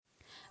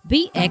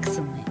Be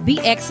excellent. Be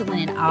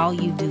excellent in all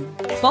you do.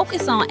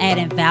 Focus on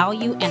adding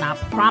value, and I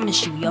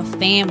promise you, your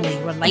family,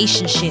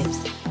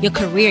 relationships, your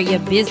career, your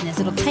business,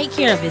 it'll take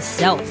care of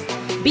itself.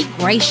 Be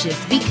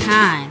gracious. Be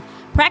kind.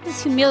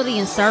 Practice humility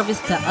and service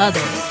to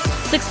others.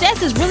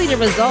 Success is really the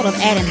result of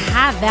adding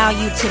high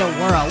value to the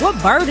world.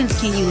 What burdens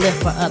can you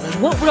lift for others?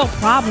 What real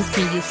problems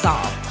can you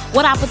solve?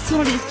 What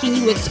opportunities can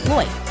you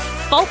exploit?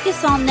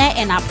 Focus on that,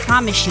 and I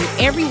promise you,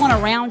 everyone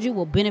around you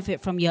will benefit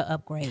from your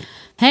upgrade.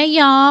 Hey,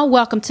 y'all.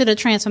 Welcome to the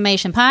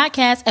Transformation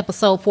Podcast,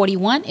 episode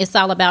 41. It's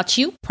all about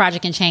you,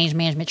 Project and Change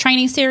Management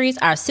Training Series,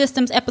 our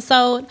systems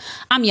episode.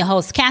 I'm your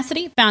host,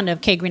 Cassidy, founder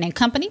of K Green &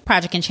 Company,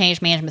 Project and Change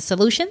Management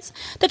Solutions.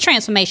 The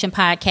Transformation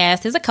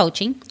Podcast is a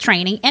coaching,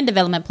 training, and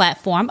development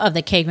platform of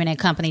the K Green &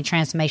 Company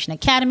Transformation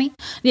Academy.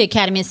 The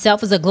Academy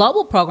itself is a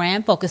global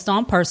program focused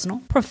on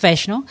personal,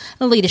 professional,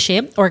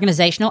 leadership,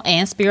 organizational,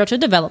 and spiritual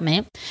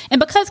development. And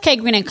because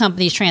K Green &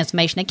 Company's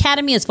Transformation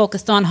Academy is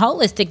focused on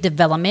holistic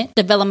development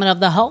of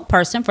the whole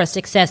person for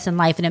success in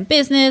life and in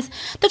business,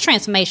 the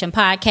Transformation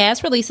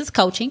Podcast releases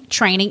coaching,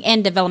 training,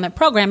 and development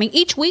programming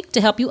each week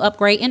to help you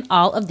upgrade in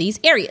all of these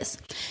areas.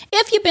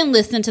 If you've been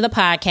listening to the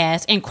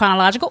podcast in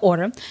chronological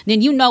order,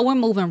 then you know we're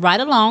moving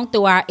right along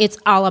through our It's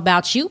All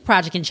About You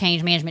Project and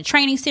Change Management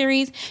Training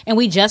Series, and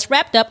we just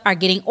wrapped up our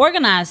Getting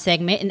Organized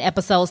segment in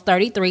episodes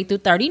 33 through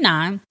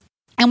 39.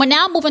 And we're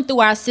now moving through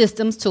our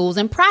systems, tools,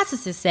 and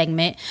processes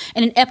segment.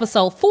 And in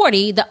episode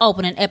 40, the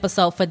opening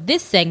episode for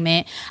this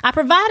segment, I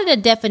provided a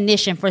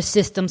definition for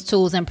systems,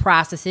 tools, and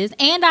processes,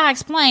 and I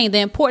explained the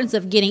importance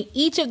of getting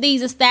each of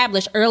these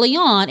established early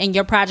on in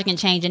your project and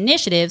change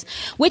initiatives,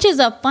 which is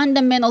a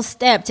fundamental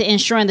step to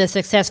ensuring the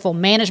successful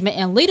management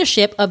and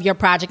leadership of your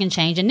project and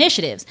change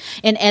initiatives.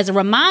 And as a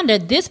reminder,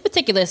 this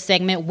particular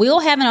segment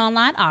will have an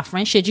online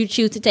offering should you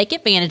choose to take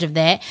advantage of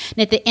that.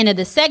 And at the end of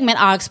the segment,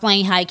 I'll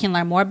explain how you can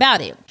learn more about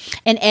it.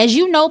 And as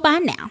you know by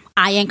now,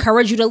 I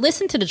encourage you to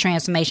listen to the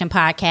Transformation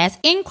Podcast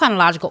in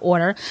chronological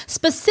order.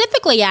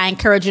 Specifically, I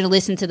encourage you to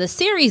listen to the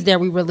series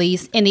that we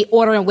release in the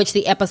order in which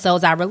the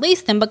episodes I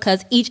release them,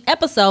 because each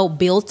episode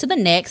builds to the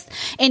next.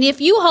 And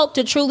if you hope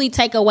to truly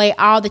take away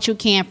all that you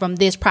can from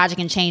this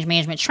project and change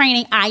management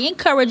training, I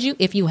encourage you,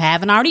 if you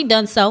haven't already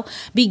done so,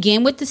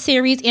 begin with the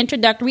series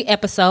introductory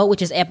episode,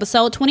 which is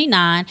episode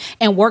 29,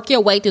 and work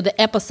your way through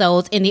the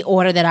episodes in the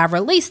order that I've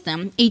released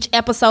them. Each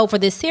episode for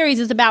this series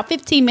is about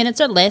 15 minutes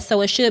or less,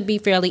 so it should be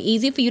fairly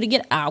easy for you to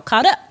get all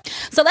caught up.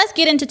 So let's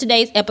get into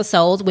today's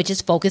episodes, which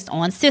is focused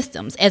on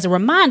systems. As a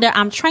reminder,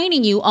 I'm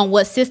training you on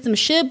what systems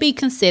should be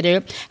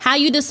considered, how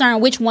you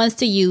discern which ones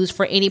to use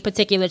for any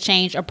particular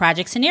change or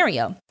project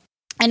scenario.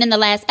 And in the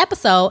last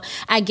episode,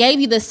 I gave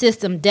you the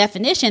system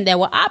definition that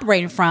we're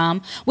operating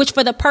from, which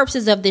for the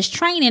purposes of this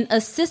training,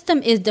 a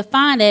system is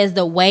defined as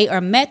the way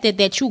or method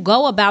that you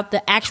go about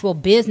the actual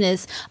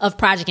business of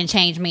project and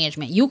change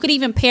management. You could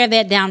even pare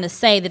that down to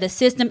say that a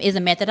system is a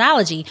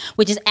methodology,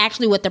 which is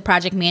actually what the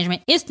Project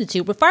Management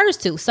Institute refers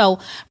to. So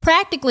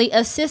practically,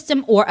 a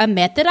system or a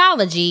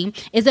methodology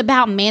is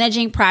about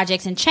managing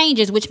projects and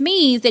changes, which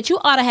means that you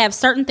ought to have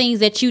certain things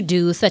that you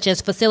do, such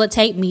as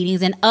facilitate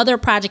meetings and other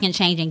project and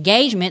change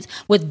engagements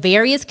with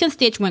various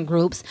constituent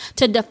groups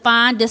to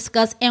define,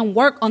 discuss, and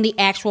work on the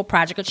actual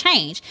project or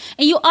change.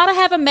 And you ought to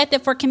have a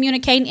method for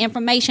communicating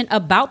information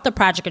about the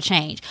project or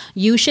change.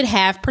 You should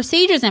have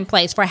procedures in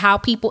place for how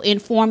people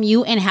inform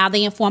you and how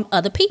they inform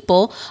other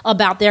people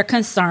about their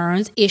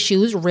concerns,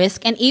 issues, risks,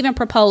 and even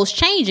proposed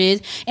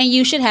changes. And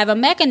you should have a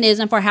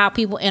mechanism for how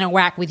people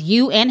interact with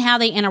you and how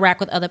they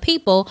interact with other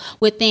people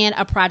within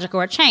a project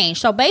or a change.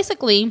 So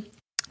basically,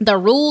 the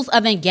rules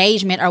of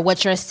engagement are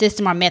what your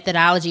system or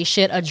methodology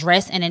should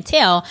address and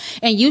entail,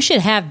 and you should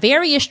have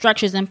various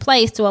structures in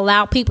place to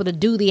allow people to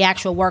do the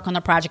actual work on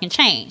the project and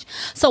change.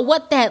 So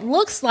what that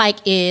looks like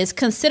is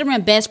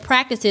considering best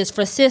practices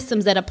for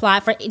systems that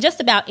apply for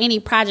just about any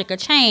project or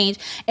change,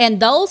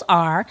 and those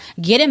are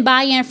getting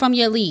buy-in from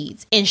your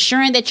leads,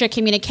 ensuring that your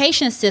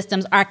communication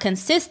systems are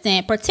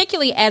consistent,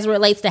 particularly as it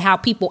relates to how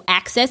people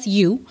access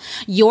you,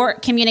 you're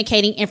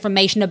communicating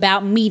information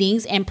about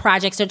meetings and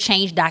projects or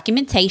change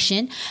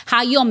documentation,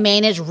 how you'll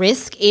manage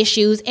risk,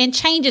 issues, and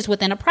changes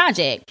within a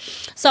project.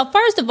 So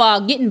first of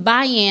all, getting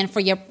buy-in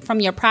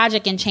from your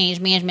project and change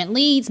management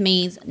leads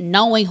means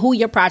knowing who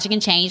your project and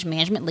change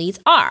management leads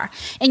are.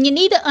 And you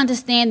need to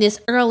understand this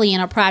early in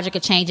a project or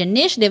change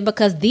initiative,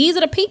 because these are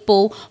the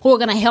people who are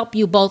going to help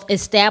you both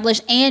establish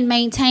and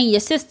maintain your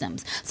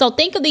systems. So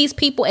think of these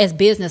people as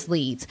business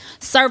leads,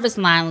 service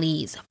line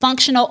leads,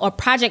 functional or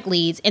project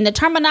leads, and the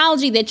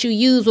terminology that you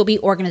use will be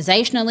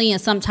organizationally and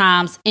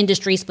sometimes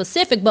industry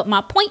specific. But my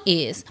point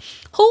is,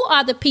 who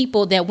are the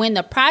people that when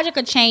the project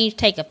or change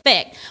take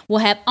effect will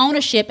have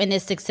ownership in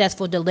its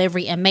successful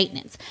delivery and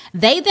maintenance?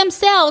 They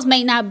themselves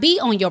may not be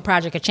on your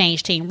project or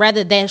change team.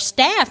 Rather, their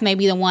staff may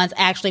be the ones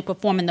actually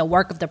performing the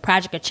work of the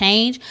project or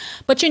change.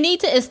 But you need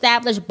to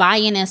establish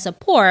buy-in and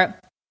support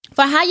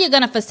for how you're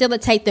going to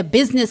facilitate the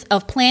business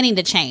of planning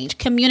the change,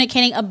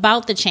 communicating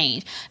about the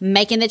change,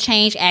 making the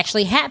change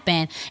actually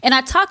happen. And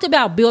I talked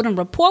about building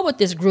rapport with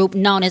this group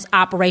known as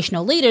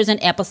operational leaders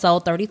in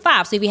episode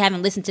 35. So if you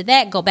haven't listened to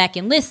that, go back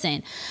and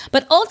listen.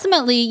 But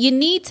ultimately, you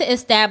need to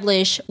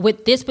establish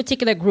with this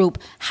particular group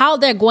how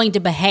they're going to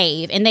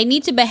behave. And they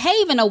need to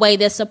behave in a way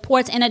that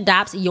supports and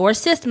adopts your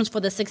systems for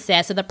the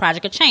success of the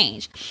project of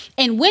change.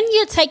 And when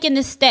you're taking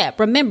this step,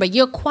 remember,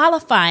 you're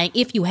qualifying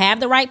if you have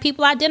the right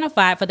people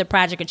identified for the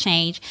project of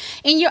change,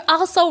 and you're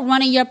also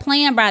running your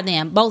plan by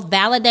them, both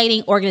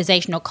validating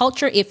organizational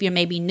culture if you're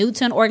maybe new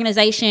to an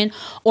organization,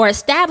 or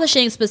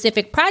establishing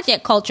specific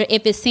project culture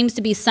if it seems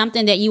to be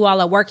something that you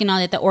all are working on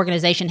that the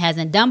organization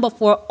hasn't done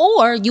before,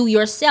 or you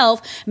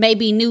yourself may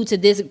be new to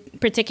this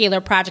particular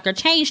project or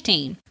change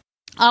team.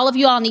 All of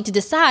you all need to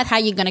decide how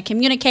you're going to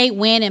communicate,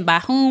 when and by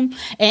whom,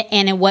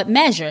 and in what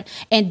measure.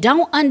 And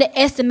don't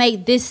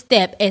underestimate this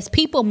step, as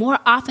people more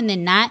often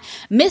than not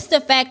miss the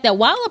fact that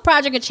while a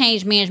project or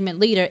change management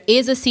leader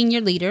is a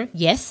senior leader,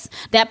 yes,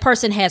 that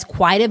person has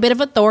quite a bit of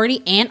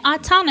authority and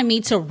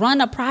autonomy to run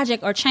a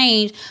project or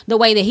change the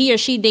way that he or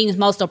she deems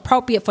most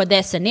appropriate for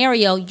that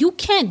scenario. You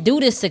can't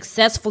do this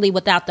successfully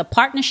without the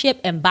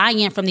partnership and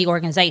buy-in from the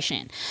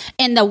organization.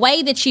 And the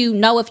way that you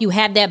know if you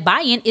have that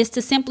buy-in is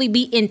to simply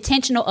be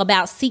intentional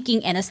about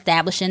seeking and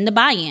establishing the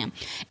buy-in.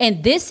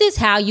 And this is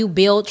how you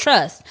build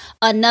trust.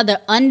 Another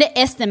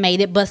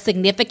underestimated but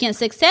significant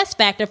success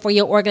factor for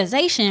your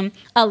organization,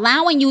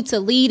 allowing you to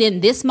lead in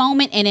this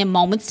moment and in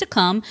moments to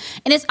come.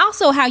 And it's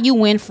also how you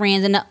win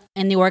friends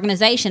in the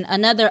organization.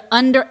 Another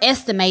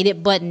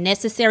underestimated but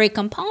necessary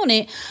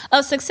component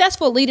of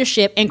successful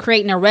leadership and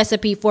creating a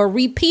recipe for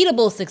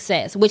repeatable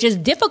success, which is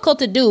difficult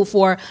to do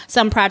for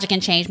some project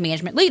and change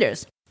management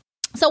leaders.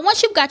 So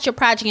once you've got your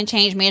project and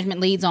change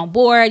management leads on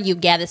board, you've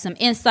gathered some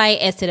insight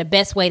as to the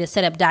best way to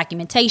set up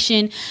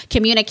documentation,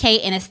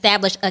 communicate, and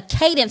establish a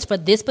cadence for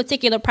this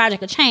particular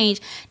project or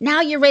change.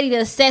 Now you're ready to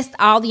assess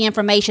all the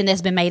information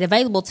that's been made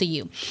available to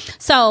you.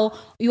 So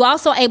you're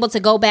also able to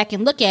go back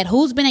and look at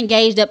who's been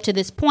engaged up to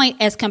this point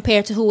as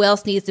compared to who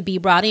else needs to be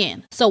brought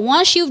in. So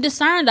once you've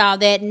discerned all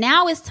that,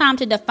 now it's time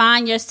to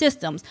define your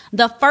systems,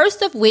 the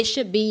first of which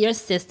should be your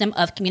system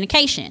of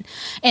communication.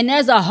 And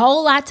there's a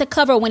whole lot to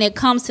cover when it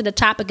comes to the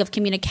topic of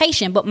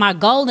communication, but my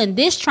goal in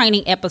this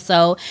training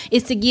episode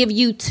is to give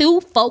you 2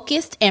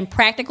 focused and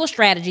practical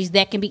strategies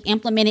that can be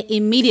implemented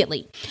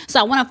immediately. So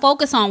I want to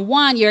focus on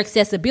 1, your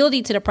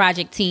accessibility to the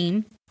project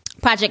team,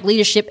 project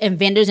leadership, and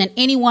vendors, and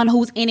anyone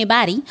who's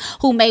anybody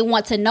who may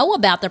want to know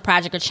about the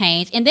project or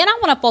change. And then I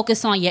want to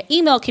focus on your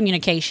email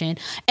communication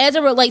as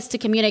it relates to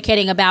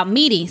communicating about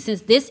meetings,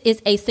 since this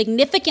is a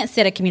significant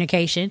set of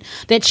communication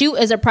that you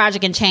as a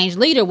project and change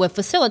leader would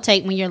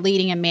facilitate when you're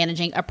leading and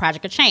managing a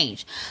project or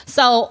change.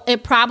 So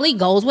it probably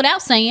goes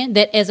without saying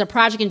that as a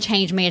project and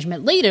change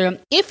management leader,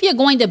 if you're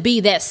going to be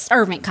that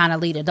servant kind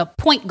of leader, the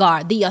point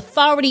guard, the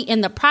authority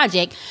in the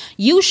project,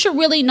 you should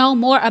really know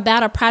more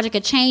about a project or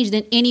change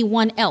than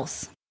anyone else.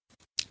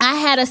 I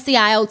had a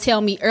CIO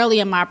tell me early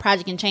in my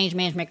project and change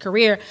management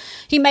career,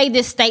 he made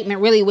this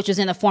statement really, which was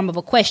in the form of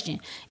a question.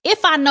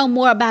 If I know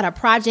more about a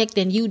project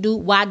than you do,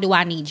 why do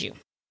I need you?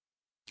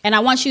 And I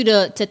want you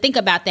to think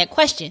about that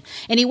question.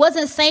 And he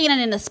wasn't saying it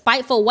in a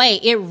spiteful way.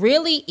 It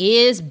really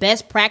is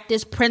best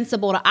practice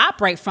principle to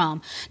operate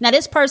from. Now,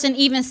 this person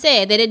even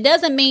said that it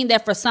doesn't mean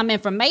that for some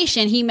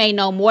information he may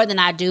know more than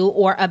I do,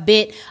 or a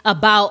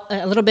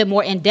little bit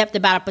more in depth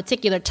about a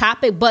particular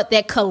topic, but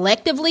that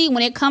collectively,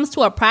 when it comes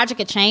to a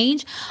project of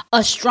change,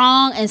 a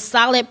strong and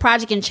solid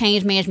project and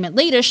change management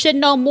leader should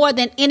know more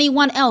than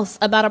anyone else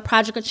about a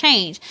project of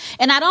change.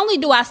 And not only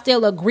do I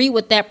still agree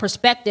with that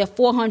perspective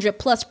 400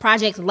 plus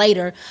projects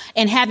later,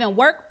 and having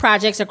worked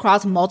projects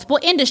across multiple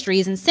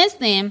industries, and since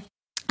then,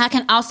 I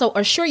can also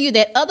assure you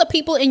that other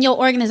people in your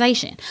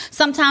organization,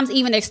 sometimes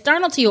even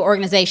external to your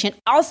organization,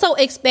 also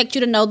expect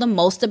you to know the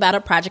most about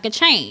a project of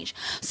change.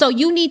 So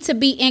you need to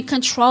be in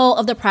control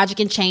of the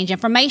project and change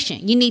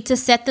information. You need to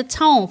set the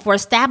tone for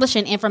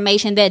establishing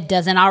information that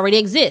doesn't already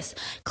exist,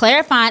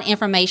 clarifying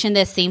information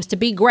that seems to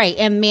be gray,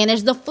 and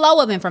manage the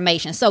flow of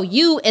information. So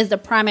you, as the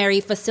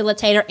primary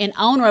facilitator and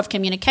owner of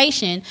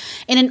communication,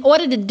 and in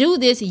order to do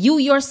this, you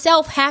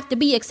yourself have to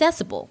be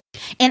accessible.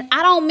 And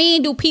I don't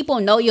mean do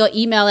people know your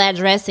email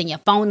address and your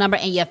phone number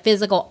and your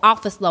physical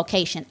office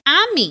location.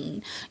 I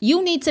mean,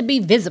 you need to be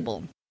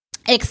visible,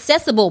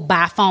 accessible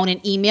by phone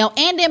and email,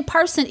 and in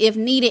person if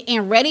needed,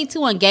 and ready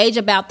to engage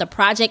about the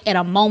project at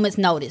a moment's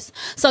notice.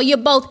 So you're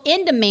both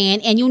in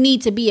demand and you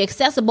need to be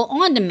accessible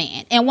on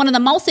demand. And one of the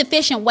most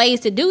efficient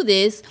ways to do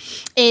this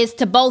is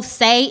to both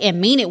say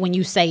and mean it when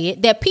you say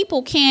it, that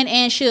people can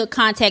and should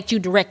contact you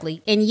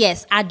directly. And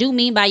yes, I do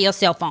mean by your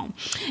cell phone.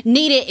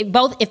 Need it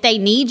both if they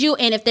need you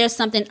and if there's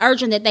something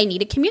urgent that they need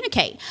to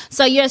communicate.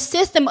 So your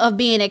system of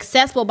being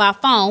accessible by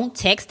phone,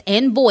 text,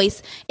 and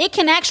voice, it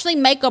can actually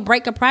make or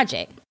break a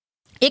project.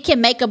 It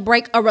can make or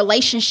break a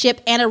relationship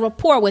and a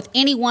rapport with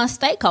any one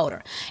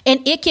stakeholder.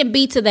 And it can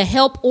be to the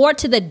help or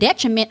to the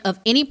detriment of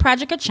any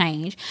project or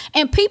change.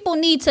 And people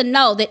need to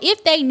know that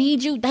if they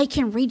need you, they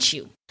can reach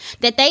you.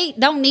 that they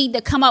don't need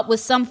to come up with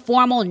some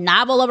formal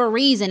novel of a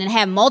reason and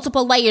have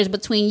multiple layers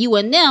between you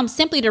and them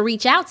simply to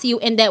reach out to you,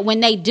 and that when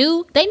they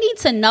do, they need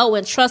to know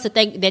and trust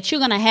that you're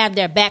going to have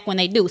their back when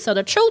they do. So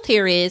the truth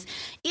here is,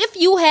 if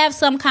you have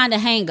some kind of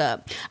hang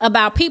up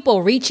about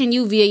people reaching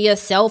you via your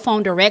cell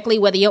phone directly,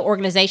 whether your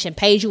organization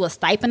pays you a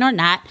stipend or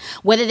not,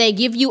 whether they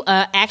give you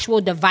an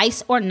actual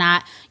device or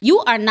not, you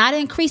are not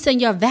increasing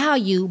your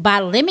value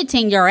by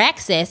limiting your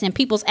access and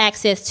people's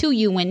access to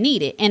you when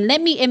needed. And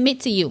let me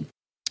admit to you,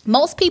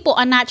 most people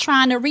are not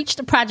trying to reach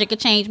the project or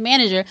change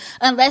manager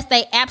unless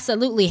they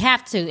absolutely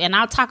have to. And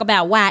I'll talk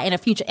about why in a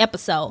future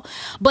episode.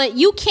 But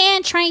you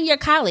can train your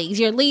colleagues,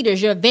 your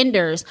leaders, your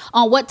vendors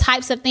on what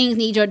types of things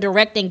need your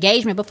direct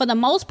engagement. But for the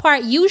most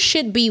part, you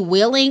should be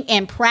willing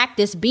and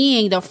practice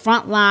being the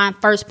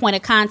frontline first point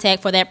of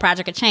contact for that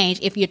project or change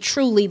if you're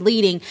truly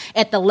leading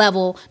at the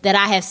level that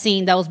I have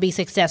seen those be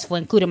successful,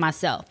 including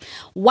myself.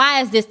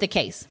 Why is this the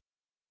case?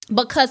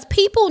 Because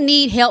people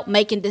need help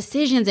making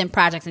decisions in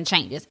projects and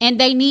changes, and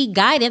they need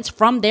guidance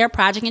from their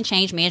project and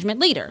change management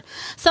leader.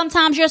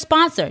 Sometimes your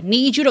sponsor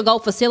needs you to go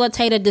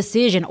facilitate a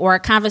decision or a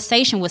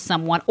conversation with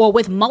someone or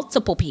with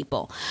multiple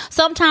people.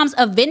 Sometimes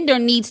a vendor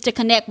needs to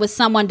connect with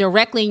someone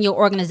directly in your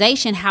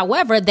organization.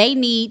 However, they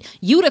need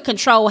you to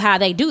control how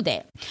they do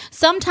that.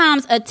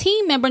 Sometimes a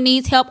team member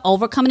needs help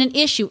overcoming an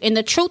issue. And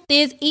the truth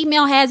is,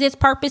 email has its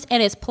purpose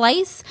and its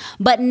place,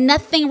 but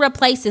nothing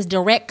replaces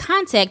direct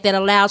contact that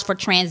allows for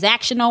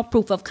transactional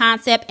proof of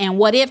concept and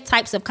what if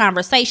types of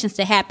conversations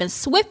to happen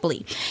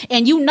swiftly.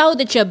 And you know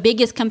that your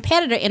biggest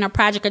competitor in a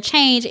project or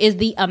change is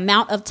the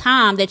amount of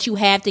time that you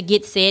have to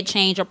get said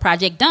change or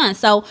project done.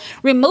 So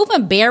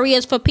removing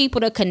barriers for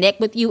people to connect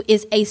with you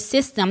is a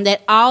system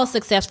that all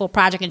successful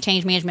project and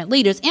change management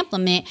leaders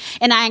implement,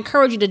 and I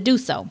encourage you to do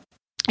so.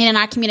 And in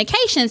our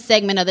communication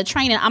segment of the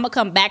training, I'm going to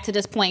come back to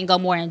this point and go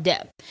more in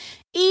depth.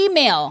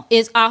 Email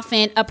is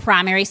often a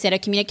primary set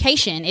of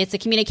communication. It's a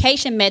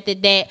communication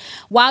method that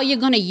while you're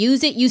going to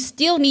use it, you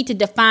still need to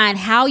define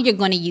how you're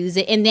going to use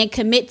it and then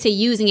commit to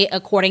using it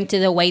according to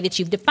the way that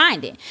you've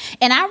defined it.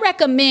 And I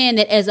recommend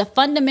that as a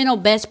fundamental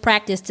best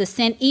practice to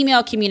send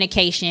email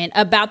communication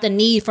about the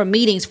need for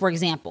meetings, for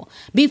example,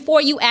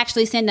 before you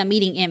actually send a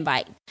meeting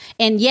invite.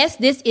 And yes,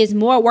 this is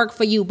more work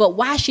for you, but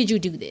why should you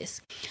do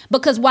this?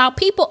 Because while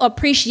people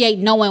appreciate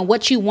knowing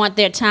what you want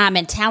their time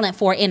and talent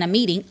for in a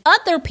meeting,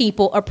 other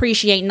people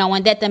appreciate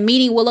knowing that the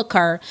meeting will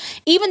occur.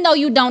 Even though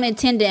you don't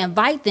intend to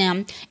invite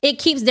them, it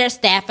keeps their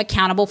staff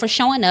accountable for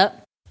showing up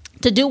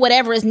to do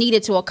whatever is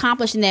needed to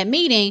accomplish in that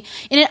meeting.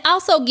 And it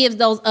also gives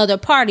those other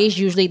parties,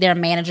 usually their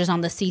managers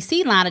on the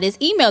CC line of this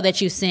email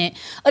that you sent,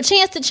 a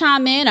chance to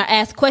chime in or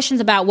ask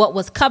questions about what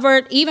was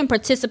covered, even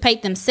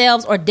participate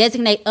themselves or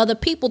designate other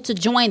people to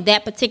join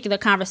that particular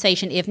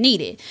conversation if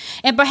needed.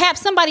 And perhaps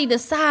somebody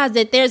decides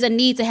that there's a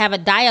need to have a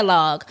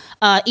dialogue,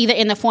 either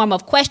in the form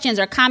of questions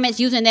or comments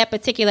using that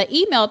particular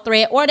email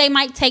thread, or they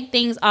might take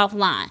things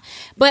offline.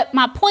 But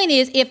my point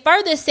is, it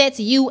further sets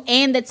you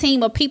and the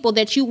team of people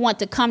that you want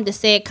to come to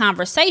said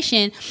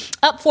conversation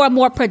up for a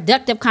more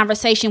productive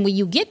conversation when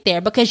you get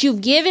there, because you've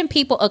given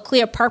people a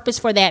clear purpose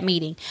for that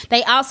meeting.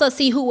 They also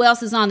see who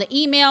else is on the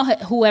email,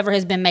 whoever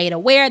has been made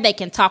aware. They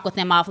can talk with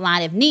them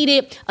offline if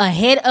needed,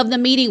 ahead of the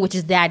meeting, which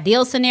is the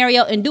ideal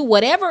scenario, and do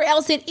whatever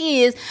else it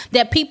is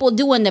that people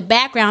do in the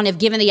background if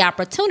given the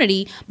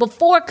opportunity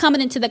before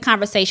coming into the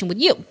conversation with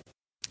you.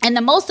 And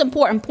the most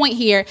important point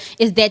here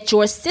is that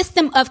your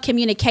system of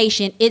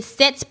communication, it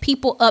sets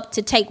people up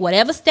to take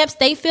whatever steps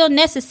they feel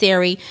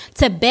necessary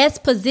to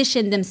best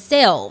position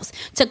themselves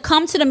to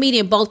come to the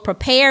meeting both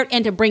prepared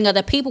and to bring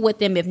other people with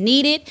them if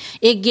needed.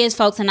 It gives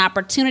folks an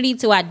opportunity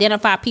to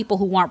identify people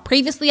who weren't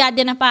previously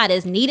identified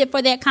as needed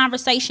for that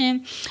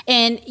conversation.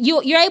 And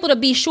you're able to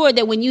be sure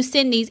that when you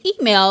send these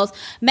emails,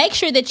 make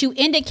sure that you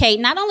indicate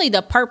not only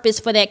the purpose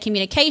for that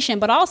communication,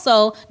 but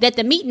also that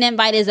the meeting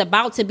invite is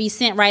about to be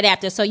sent right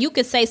after. So you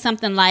could say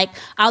something like,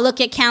 I'll look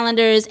at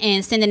calendars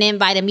and send an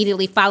invite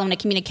immediately following the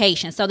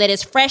communication, so that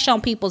it's fresh on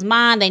people's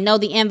mind. They know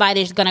the invite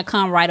is going to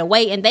come right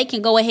away, and they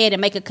can go ahead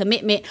and make a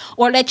commitment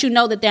or let you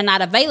know that they're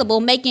not available,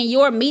 making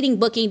your meeting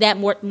booking that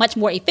much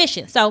more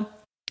efficient. So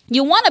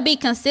you want to be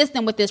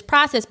consistent with this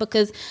process,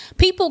 because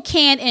people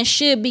can and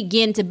should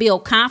begin to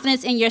build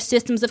confidence in your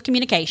systems of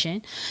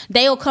communication.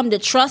 They'll come to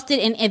trust it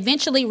and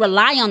eventually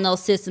rely on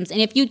those systems. And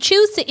if you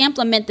choose to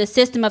implement the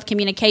system of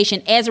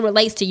communication as it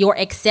relates to your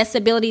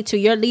accessibility to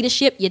your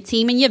leadership, your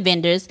team, and your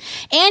vendors,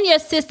 and your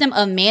system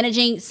of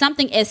managing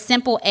something as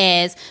simple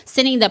as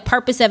sending the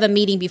purpose of a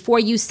meeting before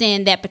you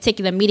send that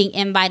particular meeting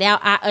invite out,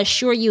 I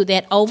assure you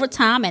that over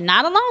time, and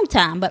not a long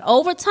time, but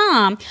over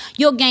time,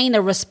 you'll gain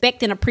the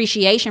respect and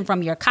appreciation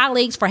from your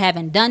colleagues for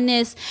having done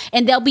this,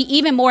 and they'll be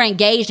even more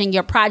engaged in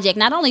your project,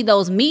 not only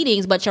those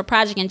meetings, but your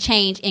project and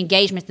change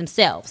engagements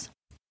themselves.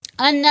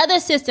 Another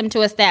system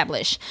to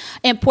establish,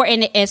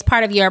 important as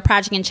part of your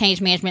project and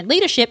change management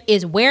leadership,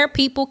 is where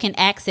people can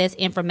access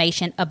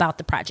information about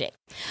the project.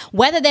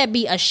 Whether that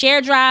be a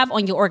shared drive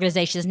on your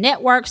organization's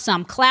network,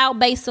 some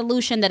cloud-based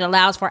solution that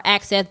allows for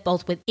access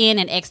both within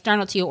and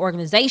external to your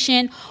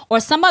organization, or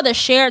some other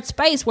shared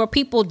space where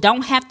people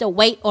don't have to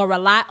wait or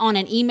rely on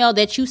an email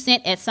that you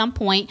sent at some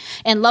point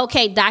and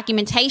locate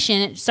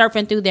documentation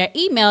surfing through their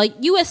email,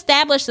 you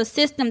establish a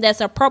system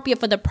that's appropriate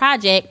for the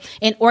project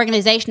and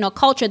organizational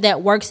culture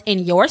that works in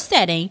your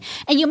setting,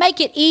 and you make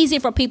it easy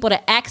for people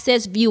to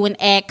access, view,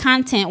 and add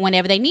content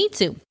whenever they need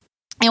to.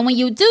 And when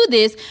you do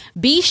this,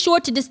 be sure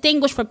to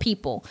distinguish for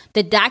people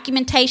the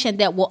documentation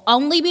that will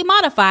only be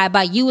modified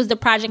by you as the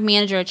project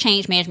manager or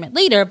change management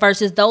leader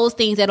versus those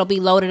things that'll be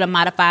loaded and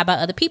modified by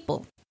other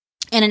people.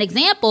 And an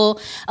example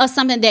of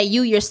something that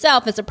you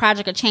yourself as a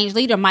project or change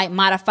leader might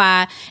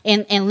modify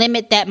and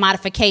limit that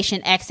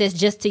modification access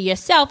just to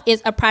yourself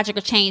is a project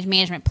or change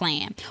management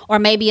plan, or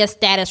maybe a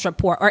status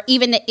report, or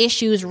even the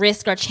issues,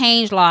 risk, or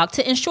change log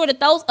to ensure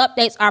that those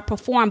updates are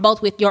performed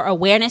both with your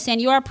awareness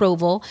and your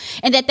approval,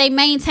 and that they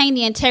maintain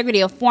the integrity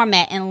of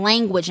format and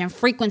language and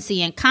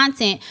frequency and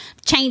content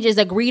changes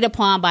agreed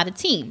upon by the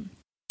team.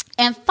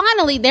 And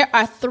finally, there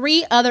are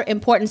 3 other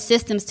important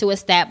systems to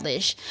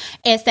establish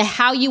as to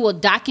how you will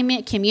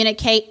document,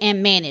 communicate,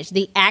 and manage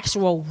the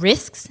actual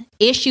risks,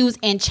 issues,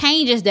 and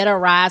changes that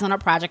arise on a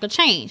project or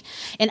change.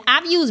 And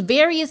I've used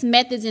various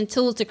methods and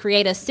tools to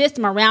create a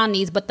system around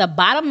these, but the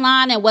bottom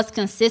line and what's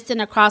consistent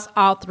across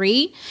all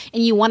 3,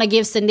 and you want to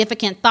give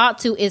significant thought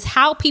to, is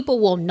how people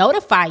will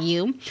notify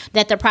you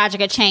that the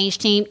project or change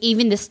team,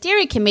 even the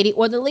steering committee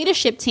or the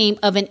leadership team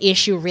of an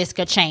issue, risk,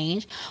 or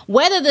change,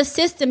 whether the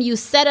system you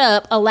set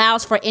up allows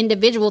for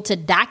individual to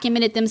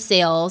document it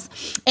themselves,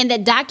 and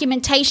that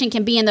documentation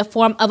can be in the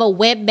form of a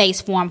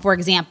web-based form, for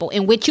example,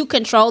 in which you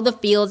control the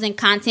fields and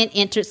content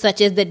entered,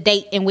 such as the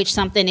date in which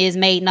something is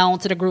made known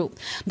to the group,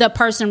 the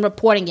person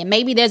reporting it.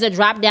 Maybe there's a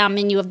drop-down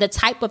menu of the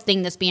type of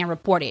thing that's being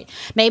reported.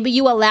 Maybe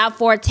you allow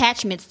for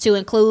attachments to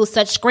include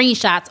such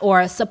screenshots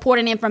or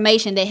supporting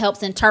information that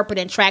helps interpret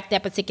and track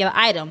that particular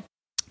item.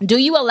 Do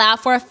you allow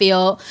for a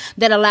field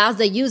that allows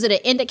the user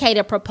to indicate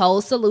a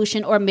proposed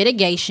solution or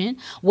mitigation,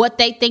 what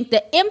they think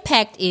the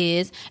impact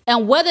is,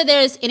 and whether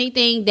there's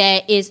anything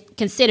that is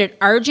considered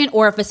urgent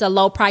or if it's a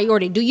low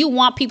priority? Do you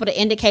want people to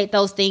indicate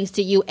those things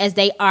to you as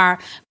they are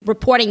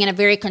reporting in a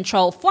very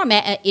controlled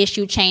format, an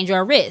issue, change,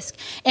 or risk?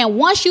 And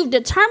once you've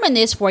determined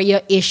this for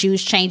your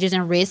issues, changes,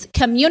 and risks,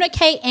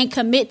 communicate and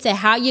commit to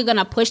how you're going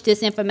to push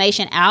this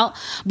information out,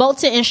 both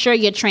to ensure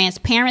your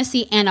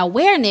transparency and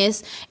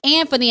awareness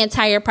and for the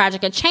entire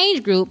project or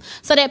change group,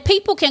 so that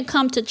people can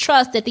come to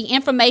trust that the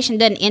information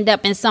doesn't end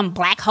up in some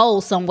black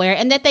hole somewhere,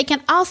 and that they can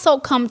also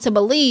come to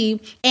believe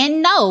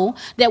and know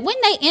that when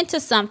they enter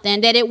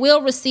something, that it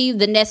will receive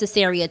the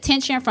necessary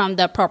attention from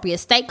the appropriate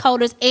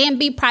stakeholders and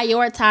be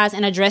prioritized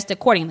and addressed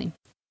accordingly.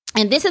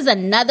 And this is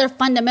another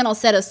fundamental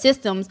set of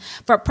systems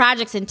for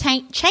projects and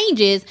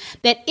changes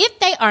that if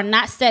they are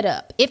not set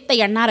up, if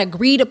they are not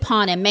agreed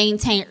upon and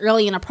maintained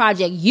early in a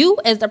project, you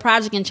as the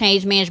project and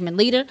change management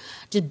leader,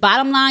 just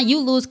bottom line,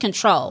 you lose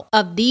control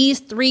of these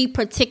 3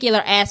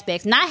 particular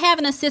aspects. Not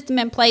having a system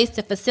in place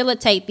to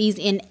facilitate these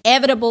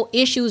inevitable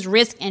issues,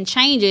 risks, and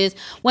changes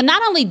will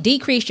not only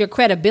decrease your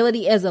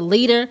credibility as a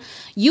leader,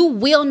 you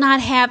will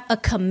not have a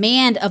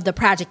command of the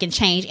project and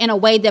change in a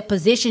way that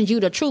positions you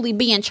to truly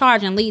be in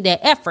charge and lead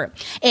that effort.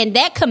 And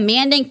that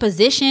commanding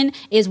position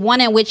is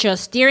one in which your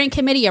steering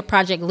committee, your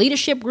project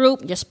leadership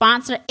group, your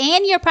sponsor,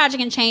 and your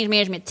project and change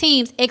management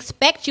teams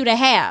expect you to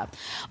have.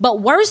 But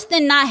worse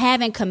than not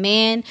having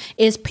command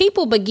is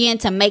people begin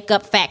to make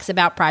up facts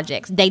about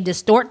projects. They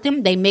distort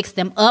them, they mix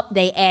them up,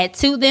 they add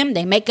to them,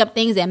 they make up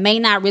things that may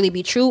not really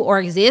be true or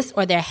exist,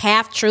 or they're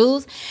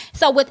half-truths.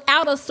 So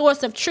without a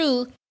source of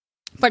truth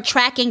for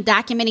tracking,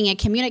 documenting, and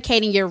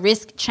communicating your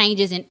risk,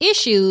 changes, and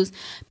issues,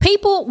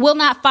 people will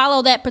not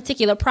follow that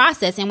particular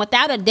process. And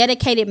without a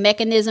dedicated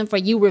mechanism for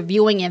you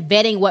reviewing and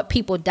vetting what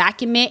people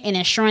document and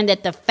ensuring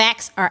that the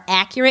facts are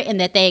accurate and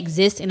that they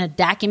exist in a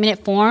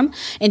documented form,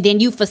 and then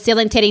you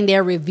facilitating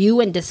their review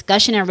and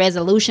discussion and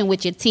resolution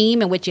with your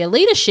team and with your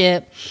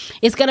leadership,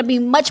 it's going to be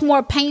much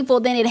more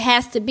painful than it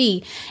has to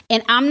be.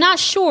 And I'm not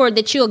sure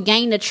that you'll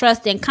gain the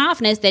trust and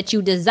confidence that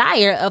you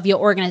desire of your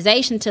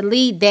organization to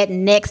lead that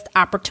next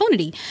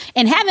opportunity.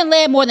 And having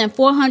led more than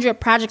 400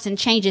 projects and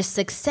changes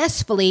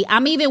successfully,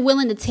 I'm even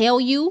willing to tell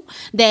you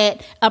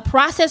that a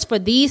process for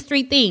these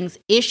 3 things,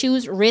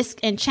 issues, risks,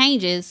 and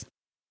changes,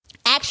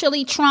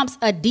 actually trumps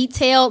a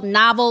detailed,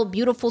 novel,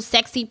 beautiful,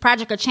 sexy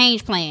project or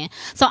change plan.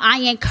 So I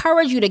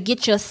encourage you to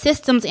get your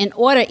systems in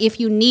order.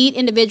 If you need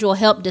individual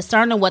help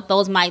discerning what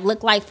those might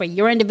look like for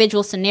your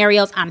individual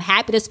scenarios, I'm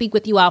happy to speak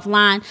with you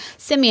offline.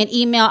 Send me an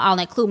email. I'll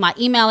include my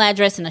email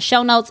address in the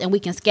show notes, and we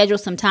can schedule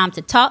some time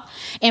to talk.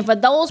 And for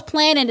those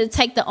planning to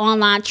take the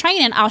online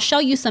training, I'll show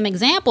you some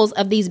examples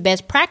of these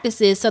best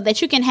practices so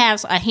that you can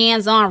have a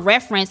hands-on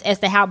reference as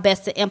to how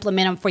best to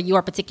implement them for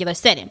your particular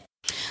setting.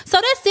 So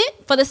that's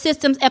it for the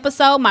systems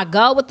episode. My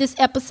goal with this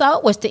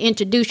episode was to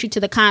introduce you to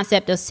the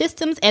concept of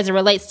systems as it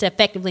relates to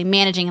effectively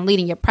managing and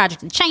leading your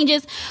projects and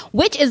changes,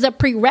 which is a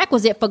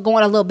prerequisite for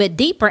going a little bit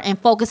deeper and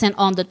focusing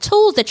on the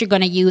tools that you're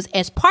going to use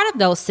as part of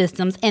those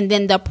systems, and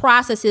then the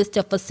processes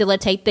to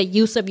facilitate the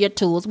use of your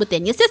tools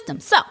within your system.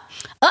 So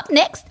up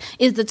next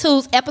is the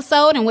tools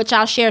episode, in which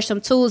I'll share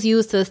some tools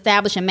used to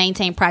establish and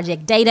maintain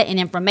project data and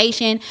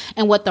information,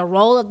 and what the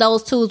role of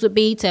those tools would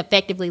be to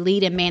effectively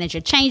lead and manage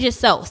your changes.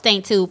 So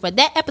stay tuned for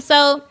that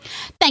episode.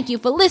 Thank you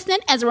for listening.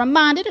 As a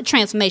reminder, the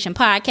Transformation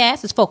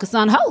Podcast is focused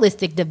on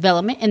holistic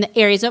development in the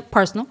areas of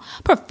personal,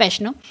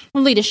 professional,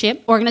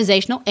 leadership,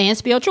 organizational, and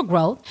spiritual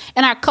growth.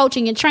 And our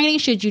coaching and training,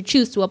 should you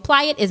choose to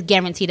apply it, is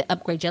guaranteed to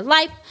upgrade your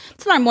life.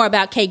 To learn more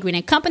about K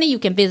Green & Company, you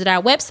can visit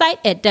our website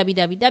at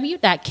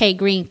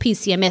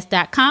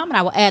www.kgreenpcms.com, and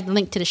I will add the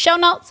link to the show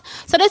notes.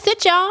 So that's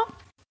it, y'all.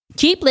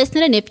 Keep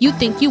listening, and if you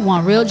think you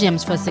want real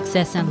gems for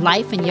success in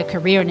life and your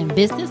career and in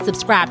business,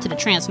 subscribe to the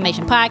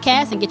Transformation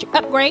Podcast and get your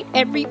upgrade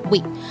every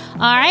week. All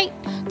right,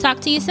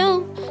 talk to you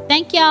soon.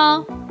 Thank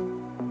y'all.